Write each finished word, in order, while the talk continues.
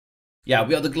Yeah,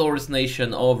 we are the glorious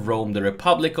nation of Rome, the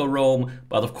Republic of Rome,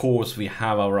 but of course we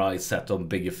have our eyes set on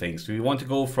bigger things. We want to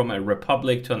go from a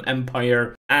republic to an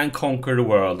empire and conquer the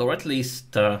world, or at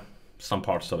least some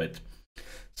parts of it.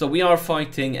 So we are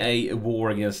fighting a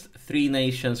war against 3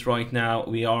 nations right now.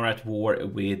 We are at war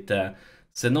with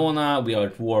Zenona, we are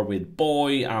at war with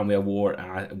Boy, and we are at war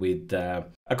with,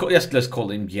 let's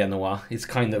call him Genoa. It's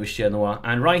kind of Genoa.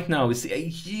 And right now we see a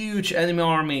huge enemy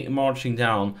army marching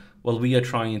down while we are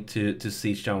trying to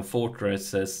siege down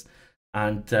fortresses.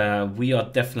 And we are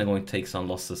definitely going to take some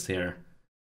losses here.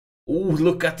 Oh,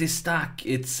 look at this stack.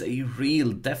 It's a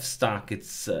real death stack.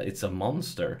 It's a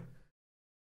monster.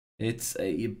 It's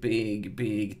a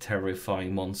big,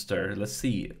 terrifying monster. Let's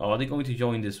see. Are they going to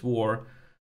join this war?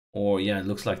 Or, yeah, it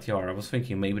looks like they are. I was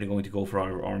thinking maybe they're going to go for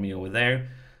our army over there.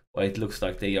 But it looks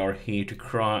like they are here to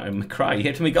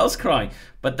here to make us cry.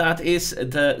 But that is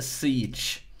the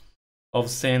siege of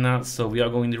Sena. So we are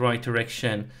going the right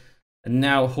direction. And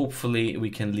now, hopefully, we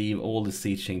can leave all the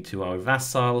sieging to our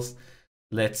vassals.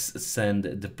 Let's send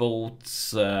the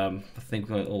boats. I think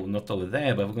we're going to, not over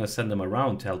there, but we're going to send them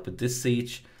around to help with this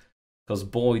siege. Because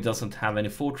Boy doesn't have any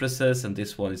fortresses, and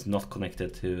this one is not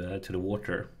connected to the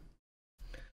water.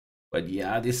 But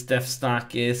yeah, this death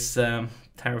stack is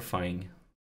terrifying.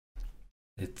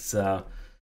 It's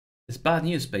bad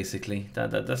news, basically.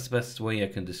 That's the best way I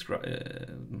can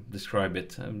describe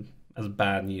it, as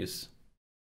bad news.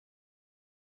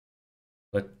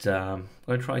 But I'm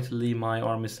going to try to leave my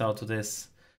armies out of this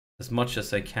as much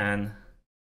as I can.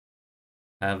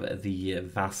 Have the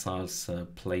vassals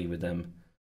play with them.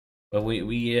 But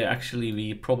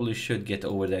we probably should get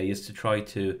over there just to try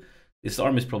to. This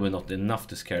army is probably not enough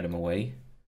to scare them away.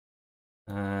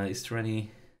 Is there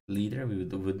any leader we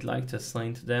would like to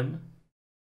assign to them?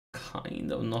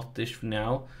 Kind of not-ish for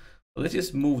now. But let's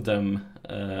just move them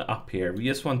up here. We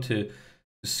just want to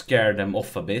scare them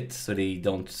off a bit so they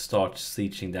don't start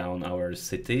sieging down our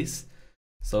cities.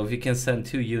 So if you can send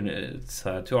 2 units,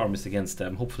 2 armies against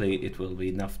them, hopefully it will be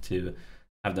enough to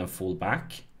have them fall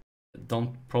back.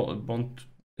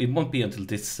 It won't be until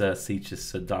this siege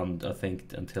is done, I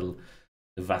think, until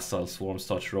the vassal swarm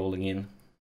starts rolling in.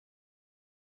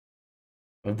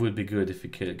 It would be good if we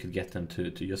could get them to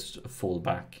just fall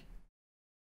back.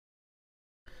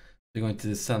 We're going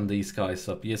to send these guys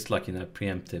up, just like in a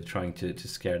preemptive, trying to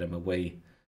scare them away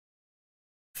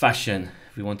fashion.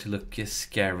 We want to look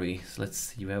scary. So let's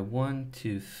see, we have 1,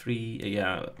 2, 3,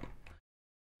 yeah.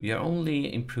 We are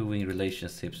only improving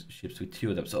relationships with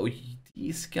 2 of them. So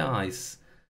these guys,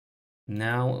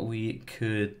 now we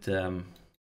could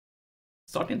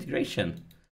start integration.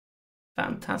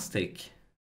 Fantastic.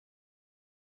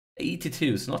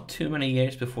 82, so not too many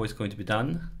years before it's going to be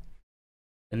done.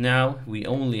 And now we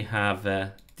only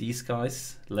have these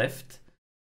guys left.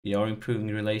 We are improving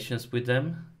relations with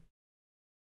them.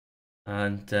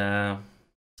 And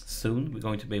soon we're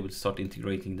going to be able to start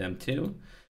integrating them too.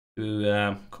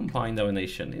 To combine our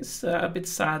nation. It's a bit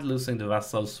sad losing the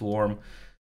vassal swarm.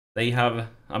 They have,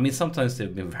 I mean, sometimes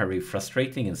they've been very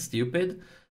frustrating and stupid,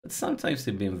 but sometimes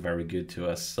they've been very good to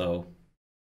us, so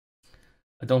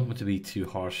I don't want to be too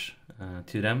harsh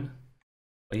to them.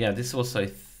 But yeah, this was,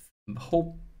 I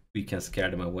hope we can scare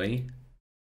them away.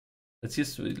 Let's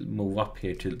just move up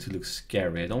here to look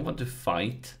scary. I don't want to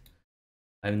fight.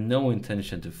 I have no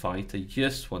intention to fight. I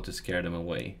just want to scare them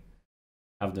away.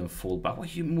 Have them fall back. Why are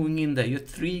you moving in there? You're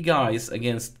 3 guys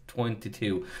against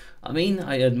 22. I mean,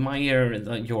 I admire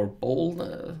your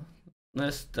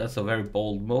boldness. That's a very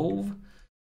bold move,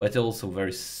 but also a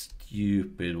very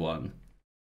stupid one.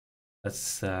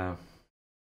 That's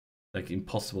like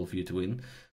impossible for you to win.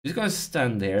 You're just gonna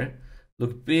stand there,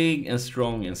 look big and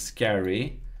strong and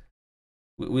scary.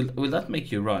 Will that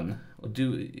make you run? Or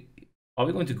are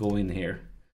we going to go in here?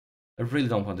 I really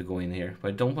don't want to go in here, but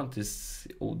I don't want this.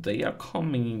 Oh, they are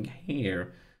coming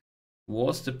here.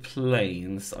 What's the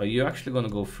planes? Are you actually going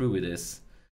to go through with this?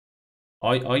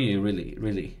 Are you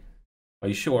really? Are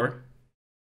you sure?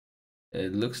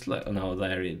 It looks like, oh no,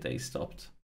 there they stopped.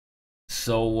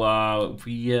 So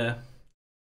we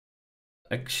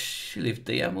actually, if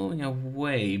they are moving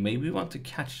away, maybe we want to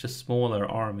catch the smaller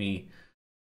army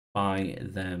by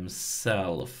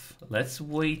themselves. Let's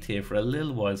wait here for a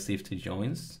little while, see if they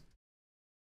joins.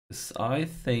 I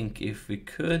think if we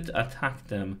could attack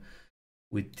them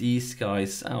with these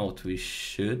guys out, we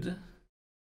should.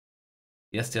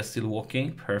 Yes, they're still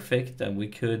walking. Perfect. And we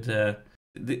could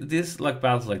this like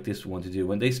battles like this we want to do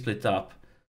when they split up.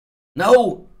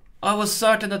 No, I was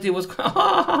certain that it was.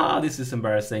 This is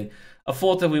embarrassing. I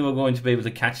thought that we were going to be able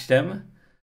to catch them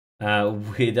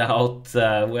without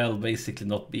well, basically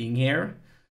not being here.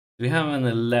 We have an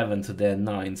 11 to their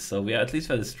 9, so we at least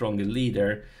had a stronger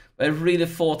leader. But I really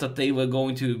thought that they were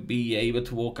going to be able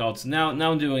to walk out. So now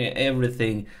I'm doing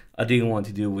everything I didn't want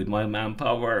to do with my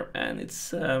manpower, and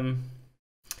it's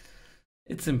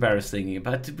embarrassing.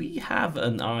 But we have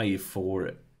an eye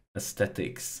for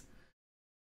aesthetics.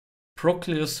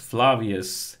 Proclus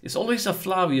Flavius. It's always a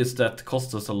Flavius that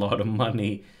costs us a lot of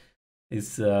money.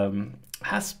 Is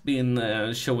has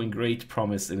been showing great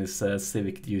promise in his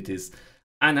civic duties,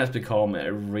 and has become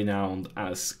renowned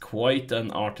as quite an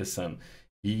artisan.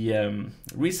 He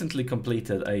recently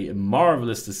completed a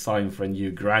marvelous design for a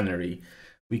new granary.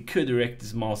 We could erect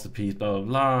this masterpiece, blah blah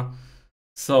blah.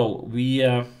 So we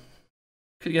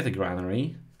could get a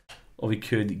granary, or we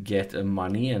could get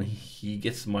money, and he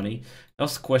gets money.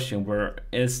 That's the question, where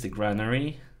is the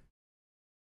granary?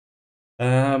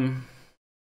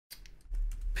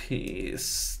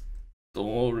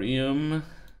 Pistorium.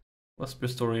 Was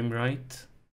Pistorium right?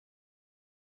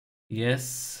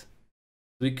 Yes.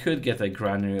 We could get a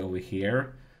granary over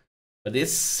here. But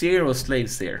there's 0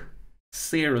 slaves here.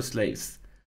 0 slaves.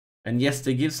 And yes,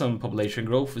 they give some population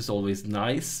growth, is always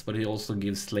nice, but it also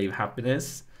gives slave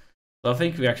happiness. So I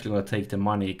think we're actually going to take the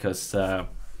money, because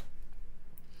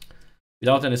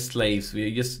without any slaves,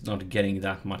 we're just not getting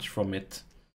that much from it.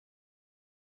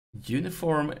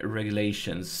 Uniform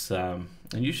regulations. And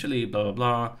usually, blah blah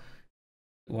blah.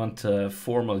 We want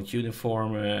formal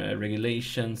uniform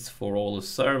regulations for all the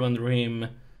serve under him.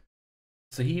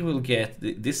 So he will get.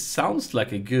 This sounds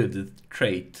like a good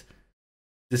trait.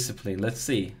 Discipline. Let's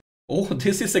see. Oh,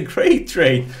 this is a great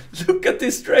trait. Look at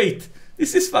this trait.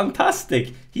 This is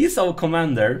fantastic. He's our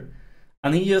commander,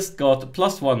 and he just got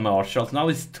 +1 martial. Now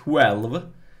he's 12,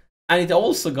 and it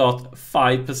also got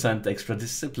 5% extra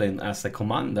discipline as a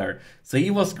commander. So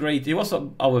he was great. He was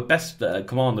our best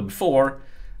commander before,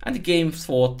 and the game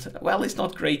thought, well, it's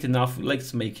not great enough.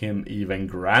 Let's make him even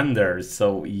grander.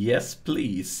 So yes,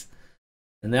 please.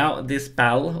 And now this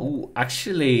battle. Oh,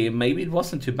 actually, maybe it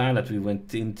wasn't too bad that we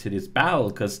went into this battle,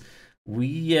 because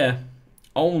we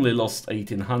only lost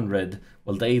 1,800.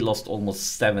 Well, they lost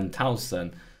almost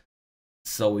 7,000.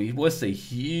 So it was a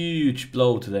huge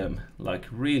blow to them, like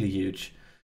really huge.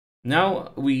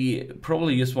 Now we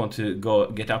probably just want to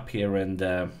get up here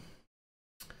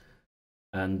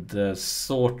and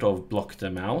sort of block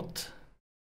them out.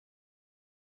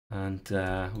 And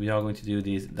we are going to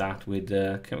do that with.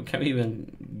 Can we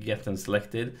even get them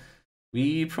selected?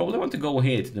 We probably want to go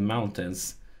here to the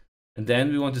mountains, and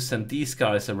then we want to send these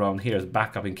guys around here as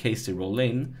backup in case they roll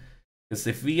in. Because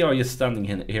if we are just standing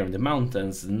here in the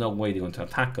mountains, there's no way they're going to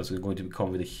attack us. We're going to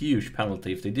become with a huge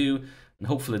penalty if they do, and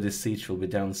hopefully this siege will be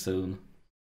done soon.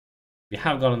 We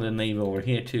have gotten the navy over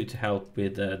here too to help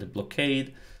with the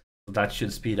blockade, so that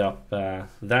should speed up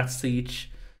that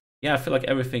siege. Yeah, I feel like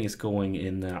everything is going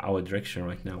in our direction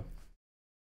right now.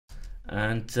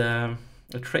 And the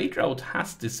trade route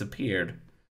has disappeared.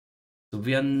 So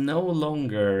we are no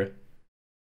longer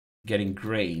getting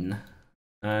grain.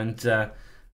 And,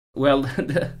 well,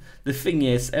 the thing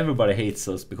is, everybody hates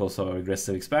us because of our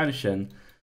aggressive expansion.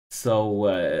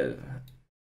 So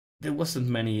there wasn't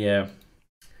many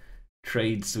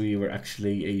trades we were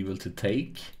actually able to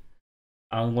take.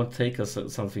 I want to take us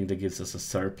something that gives us a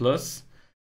surplus.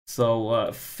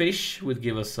 So fish would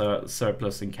give us a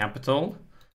surplus in capital.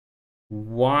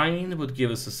 Wine would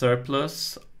give us a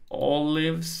surplus.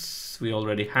 Olives we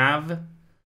already have.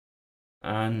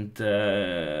 And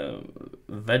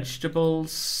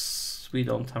vegetables, we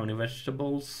don't have any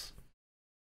vegetables.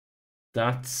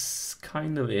 That's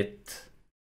kind of it.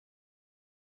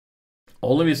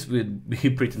 Olives would be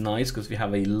pretty nice because we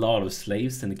have a lot of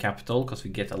slaves in the capital, because we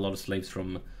get a lot of slaves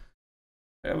from...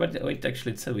 Wait,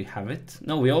 actually, it said we have it.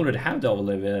 No, we already have the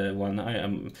olive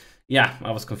one. Yeah,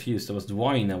 I was confused. It was the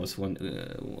wine I was going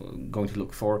to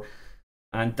look for,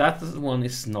 and that one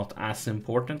is not as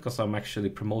important because I'm actually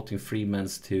promoting freemen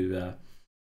to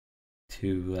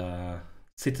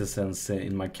citizens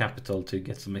in my capital to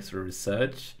get some extra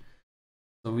research.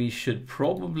 So we should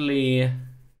probably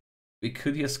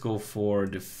could just go for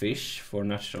the fish for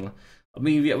national. I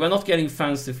mean, we're not getting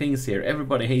fancy things here.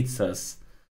 Everybody hates us.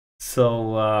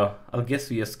 So I guess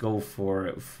we just go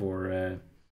for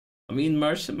I mean,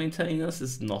 merchant maintenance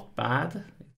is not bad.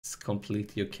 It's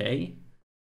completely okay.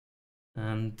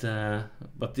 And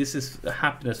but this is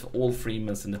happiness for all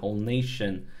freemen in the whole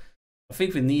nation. I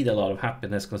think we need a lot of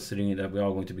happiness considering that we are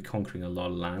going to be conquering a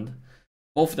lot of land.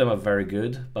 Both of them are very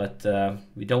good, but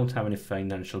we don't have any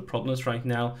financial problems right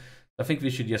now. I think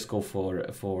we should just go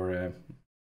for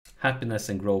happiness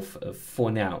and growth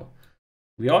for now.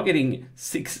 We are getting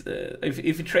 6. If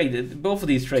we trade, both of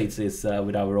these trades is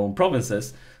with our own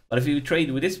provinces. But if you trade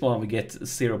with this one, we get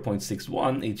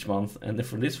 0.61 each month, and then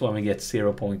from this one we get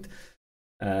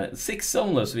 0.6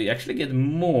 only. So we actually get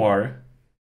more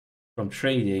from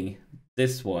trading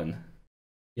this one.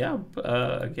 Yeah,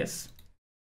 I guess.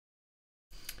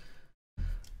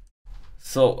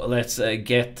 So let's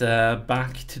get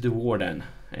back to the war then.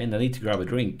 And I need to grab a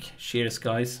drink. Cheers,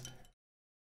 guys.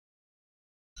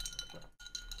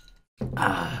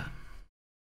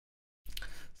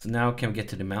 So now can we get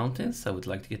to the mountains? I would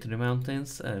like to get to the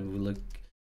mountains. We would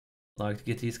like to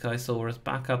get these guys over as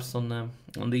backups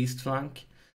on the east flank.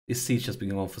 This siege has been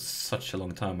going on for such a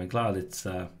long time. I'm glad it's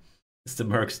the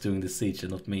mercs doing the siege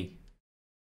and not me.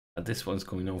 This one's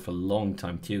going on for a long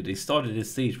time too. They started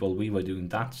this siege while we were doing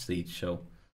that siege. So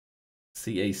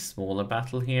see a smaller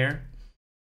battle here.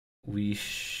 We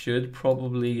should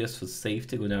probably, just for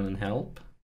safety, go down and help.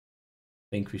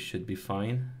 I think we should be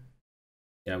fine.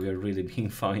 Yeah, we are really being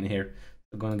fine here.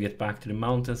 We're gonna get back to the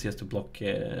mountains just to block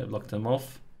them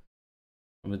off.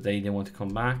 From the day they want to come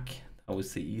back. That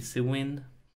was the easy win.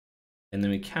 And then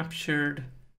we captured.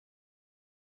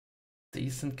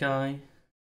 Decent guy.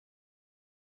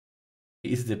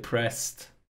 He's depressed.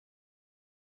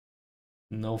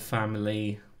 No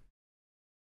family.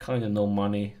 Kind of no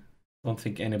money. Don't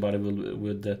think anybody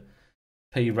would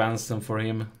pay ransom for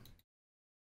him.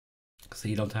 Because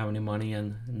he don't have any money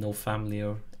and no family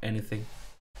or anything.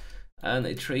 And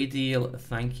a trade deal.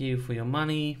 Thank you for your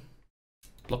money.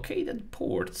 Blockaded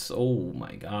ports. Oh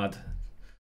my god.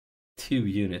 2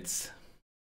 units.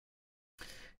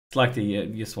 It's like they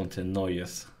just want to annoy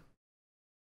us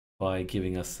by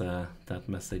giving us that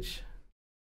message.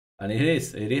 And it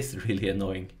is really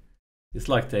annoying. It's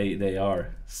like they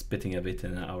are spitting a bit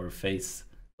in our face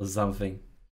or something.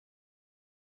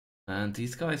 And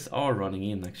these guys are running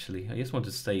in actually. I just want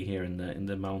to stay here in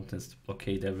the mountains to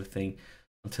blockade everything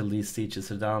until these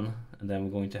sieges are done, and then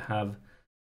we're going to have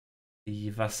the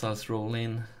vassals roll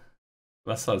in.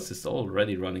 Vassals is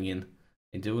already running in.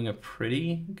 They're doing a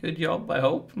pretty good job, I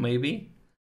hope, maybe.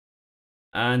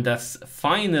 And that's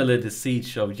finally the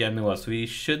siege of Genoa, so we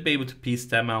should be able to piece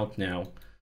them out now.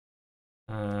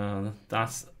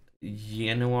 That's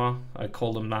Genoa. I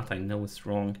call them that. I know it's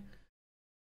wrong.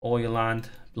 All your land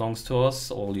belongs to us.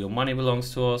 All your money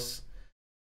belongs to us.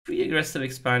 Free aggressive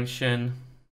expansion.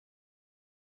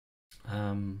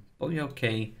 But we're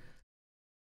okay.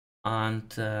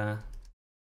 And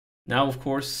now, of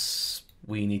course,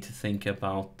 we need to think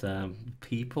about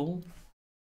people.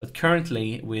 But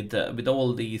currently, with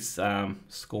all these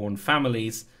scorned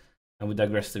families and with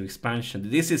aggressive expansion,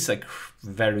 this is like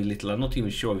very little. I'm not even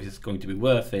sure if it's going to be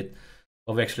worth it.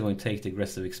 But we're actually going to take the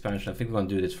aggressive expansion. I think we're going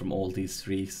to do this from all these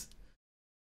threes.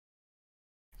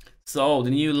 So the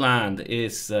new land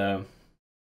is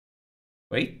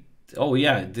wait. Oh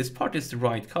yeah, this part is the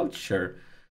right culture.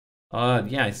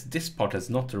 Yeah, this part is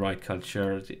not the right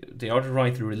culture. They are the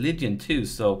right religion too.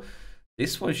 So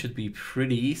this one should be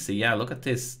pretty easy. Yeah, look at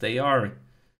this. They are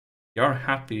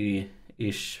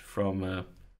happy-ish from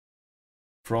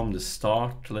the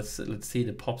start. Let's see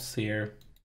the pops here.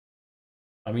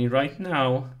 I mean, right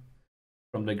now,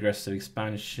 from the aggressive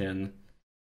expansion,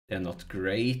 they're not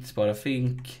great, but I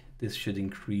think this should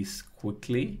increase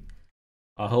quickly.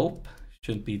 I hope.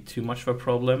 Shouldn't be too much of a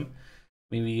problem.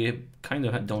 I mean, we kind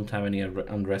of don't have any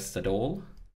unrest at all.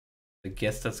 I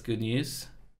guess that's good news.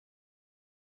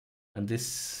 And this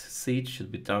siege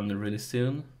should be done really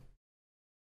soon.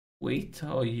 Wait,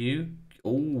 are you?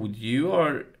 Oh, you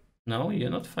are. No, you're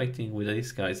not fighting with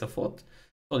these guys. I thought,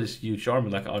 oh, this huge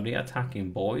army. Like, are they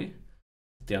attacking boy?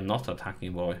 They are not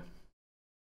attacking boy.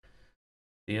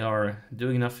 They are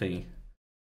doing nothing.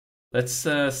 Let's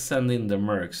send in the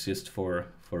mercs just for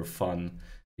fun.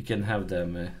 We can have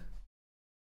them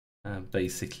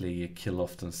basically kill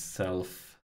off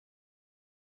themselves.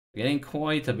 We're getting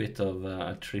quite a bit of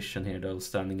attrition here though,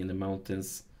 standing in the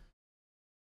mountains.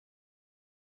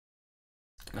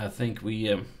 I think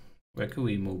we where could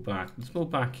we move back? Let's move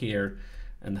back here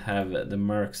and have the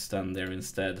mercs stand there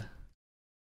instead.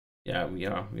 Yeah, we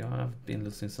have been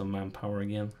losing some manpower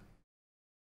again.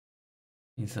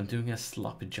 Means I'm doing a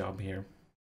sloppy job here.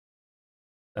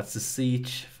 That's the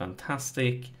siege,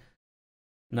 fantastic.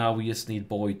 Now we just need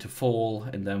Boyd to fall,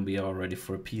 and then we are ready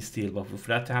for a peace deal. But for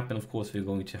that to happen, of course, we're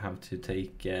going to have to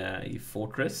take a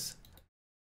fortress.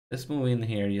 Let's move in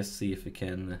here, just see if we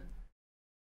can.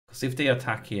 Because if they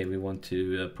attack here, we want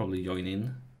to probably join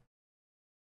in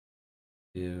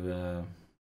to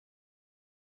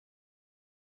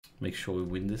make sure we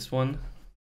win this one.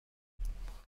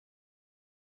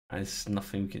 And it's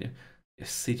nothing we can do. They're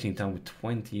sieging down with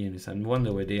 20 units. I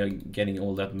wonder where they are getting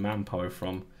all that manpower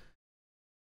from.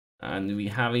 And we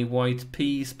have a white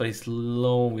piece, but it's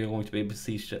low. We are going to be able to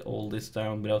siege all this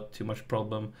down without too much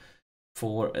problem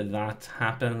before that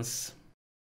happens.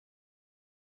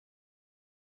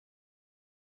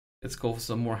 Let's go for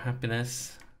some more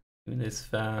happiness. Even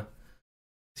if it's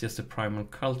just a primal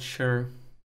culture.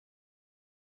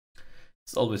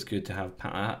 It's always good to have,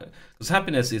 because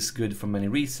happiness is good for many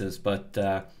reasons, but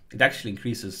it actually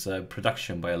increases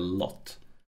production by a lot.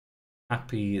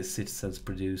 Happy citizens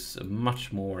produce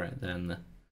much more than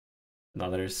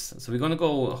others. So we're going to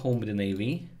go home with the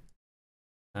navy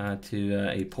to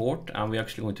a port, and we're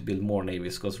actually going to build more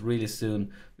navies, because really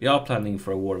soon we are planning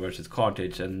for a war versus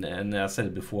Carthage, and I said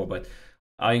it before, but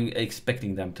I'm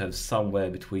expecting them to have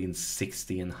somewhere between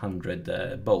 60 and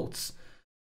 100 boats.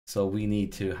 So we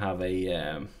need to have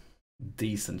a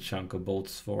decent chunk of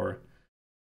boats for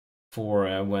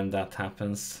when that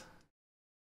happens.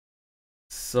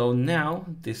 So now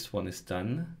this one is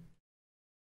done.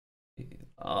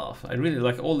 I really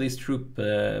like all these troop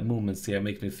movements here.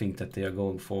 Make me think that they are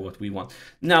going for what we want.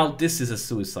 Now this is a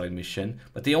suicide mission,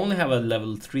 but they only have a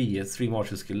level 3, a 3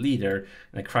 martial skill leader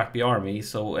and a crappy army.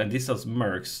 So, and this has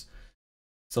mercs.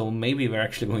 So maybe we're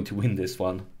actually going to win this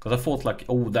one, because I thought like,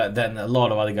 oh, then a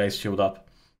lot of other guys showed up.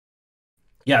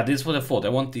 Yeah, this is what I thought. I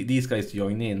want these guys to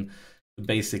join in,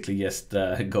 basically just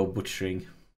go butchering.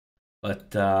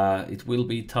 But it will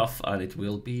be tough and it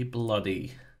will be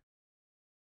bloody.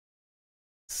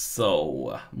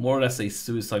 So more or less a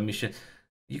suicide mission.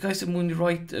 You guys are moving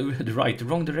the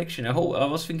wrong direction. I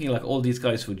was thinking like all these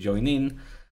guys would join in,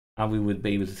 and we would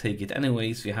be able to take it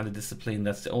anyways. We have the discipline.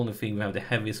 That's the only thing. We have the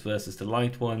heaviest versus the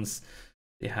light ones.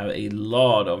 They have a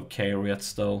lot of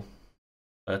chariots though,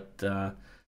 but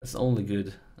that's only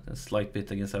good. A slight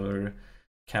bit against our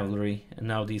cavalry. And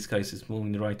now these guys is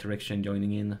moving the right direction,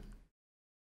 joining in.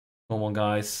 Come on,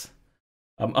 guys.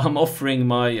 I'm offering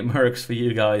my mercs for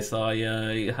you guys.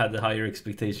 I had higher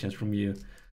expectations from you.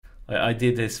 I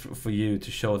did this for you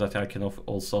to show that I can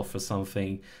also offer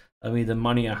something. I mean, the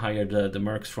money I hired the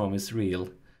mercs from is real.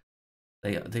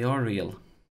 They are real.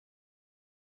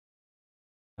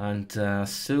 And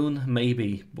soon,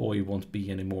 maybe, boy, won't be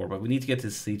anymore. But we need to get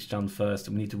this siege done first.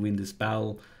 We need to win this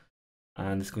battle.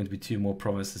 And it's going to be 2 more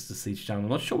provinces to siege down. I'm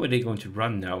not sure where they're going to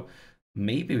run now.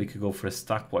 Maybe we could go for a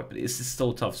stack wipe, but this is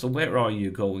so tough. So where are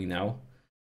you going now?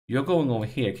 You're going over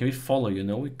here. Can we follow you?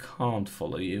 No, we can't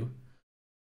follow you.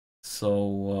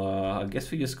 So I guess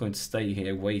we're just going to stay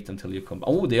here, wait until you come.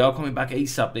 Oh, they are coming back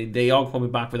ASAP. They are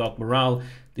coming back without morale.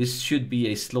 This should be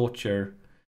a slaughter.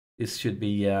 This should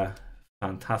be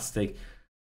fantastic.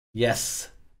 Yes.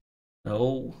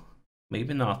 No,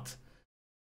 maybe not.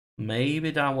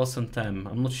 Maybe that wasn't them.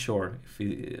 I'm not sure if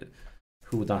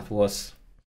who that was.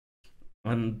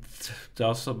 And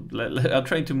also, I'm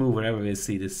trying to move wherever we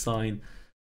see this sign.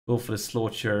 Go for the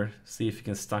slaughter. See if you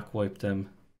can stack wipe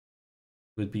them.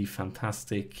 Would be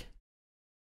fantastic.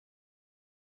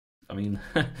 I mean,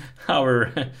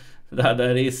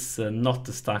 that is not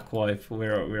the stack wipe.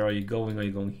 Where are you going? Are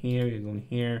you going here? You're going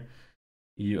here.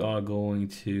 You are going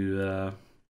to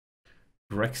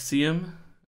Brexium.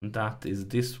 And that is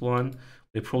this one.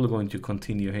 We're probably going to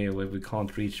continue here where we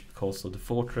can't reach because of the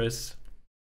fortress.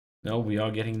 No, we are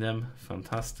getting them.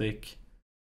 Fantastic.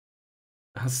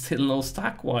 And still no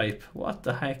stack wipe. What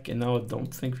the heck? And now I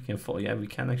don't think we can follow. Yeah, we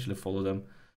can actually follow them.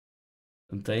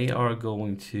 And they are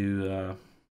going to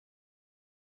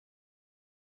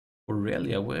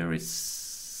Aurelia. Where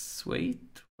is...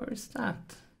 Wait, where is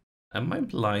that? Am I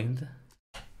blind?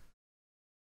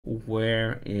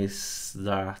 Where is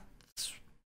that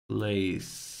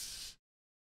place?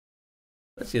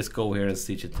 Let's just go here and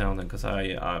siege it down then, because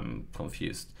I'm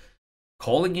confused.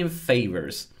 Calling in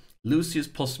favors. Lucius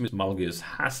Postumus Malgus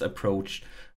has approached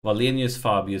Valenius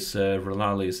Fabius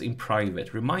Rolalius in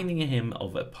private, reminding him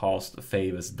of past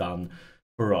favors done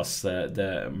for us,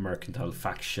 the mercantile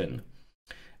faction.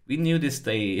 We knew this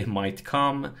day might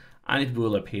come, and it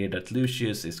will appear that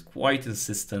Lucius is quite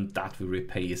insistent that we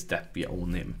repay his debt we owe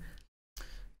him.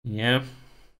 Yeah.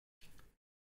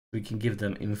 We can give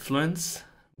them influence.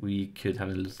 We could have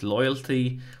a little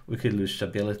loyalty. We could lose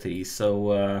stability.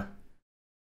 So,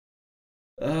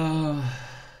 I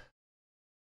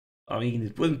mean,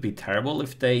 it wouldn't be terrible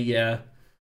if they got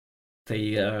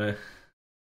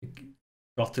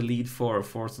the lead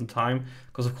for some time.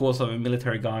 Because of course, I'm a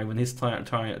military guy. When his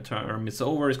term is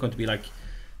over, it's going to be like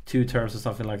 2 terms or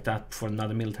something like that before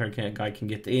another military guy can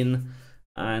get in.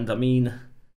 And I mean,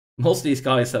 most of these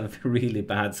guys have really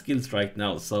bad skills right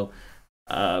now. So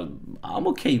I'm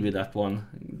okay with that one.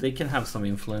 They can have some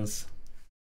influence.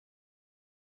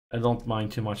 I don't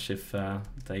mind too much if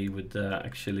they would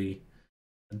actually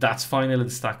That's finally the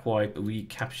stack wipe. We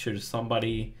captured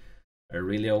somebody, a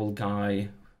really old guy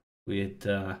with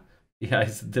yeah,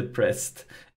 he's depressed,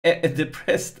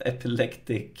 depressed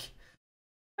epileptic.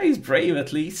 He's brave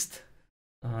at least,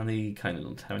 and he kind of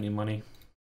don't have any money.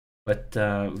 But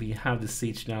we have the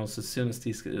siege now, so as soon as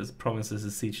these provinces are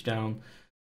sieged down,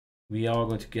 we are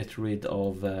going to get rid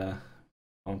of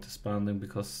counter-expanding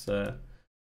because they're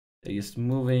just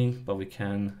moving. But we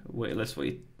can wait. Let's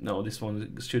wait. No, this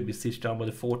one should be sieged down by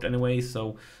the fort anyway.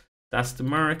 So that's the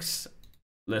mercs.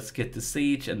 Let's get the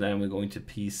siege, and then we're going to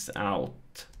peace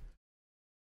out.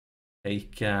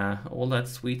 Take all that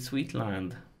sweet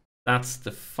land. That's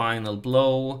the final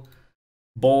blow,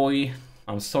 boy.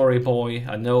 I'm sorry, boy.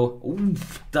 I know.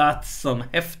 Oof, that's some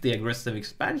hefty aggressive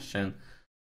expansion.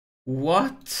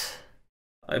 What?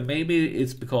 Maybe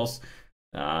it's because,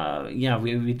 yeah,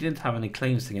 we didn't have any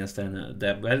claims against them.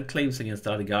 We had claims against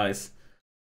the other guys.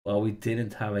 Well, we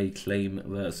didn't have a claim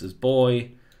versus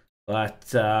boy.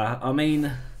 But, I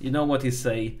mean, you know what you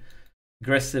say.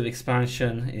 Aggressive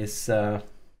expansion is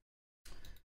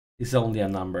only a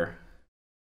number.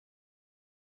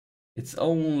 It's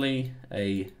only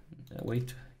a...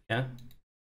 wait, yeah?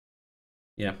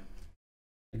 Yeah.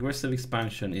 Aggressive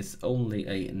expansion is only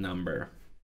a number.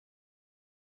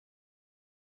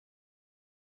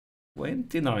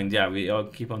 29, yeah, we all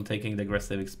keep on taking the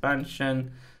aggressive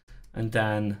expansion. And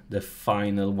then the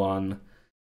final one,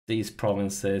 these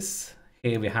provinces.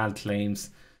 Here we had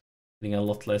claims, getting a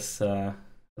lot less, at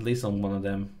least on one of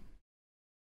them.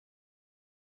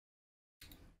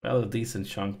 Well, a decent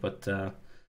chunk, but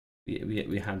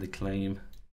we had the claim.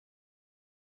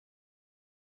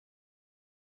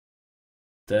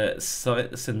 The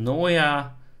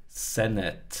Senoia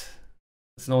Senate.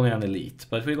 It's only an elite,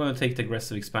 but we're going to take the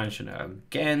aggressive expansion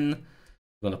again.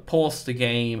 We're going to pause the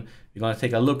game. We're going to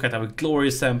take a look at our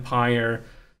glorious empire.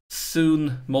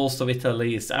 Soon, most of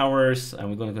Italy is ours, and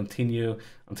we're going to continue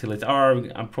until it's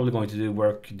ours. I'm probably going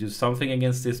to do something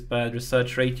against this bad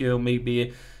research ratio,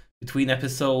 maybe between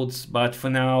episodes. But for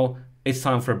now, it's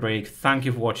time for a break. Thank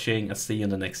you for watching. I'll see you in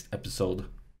the next episode.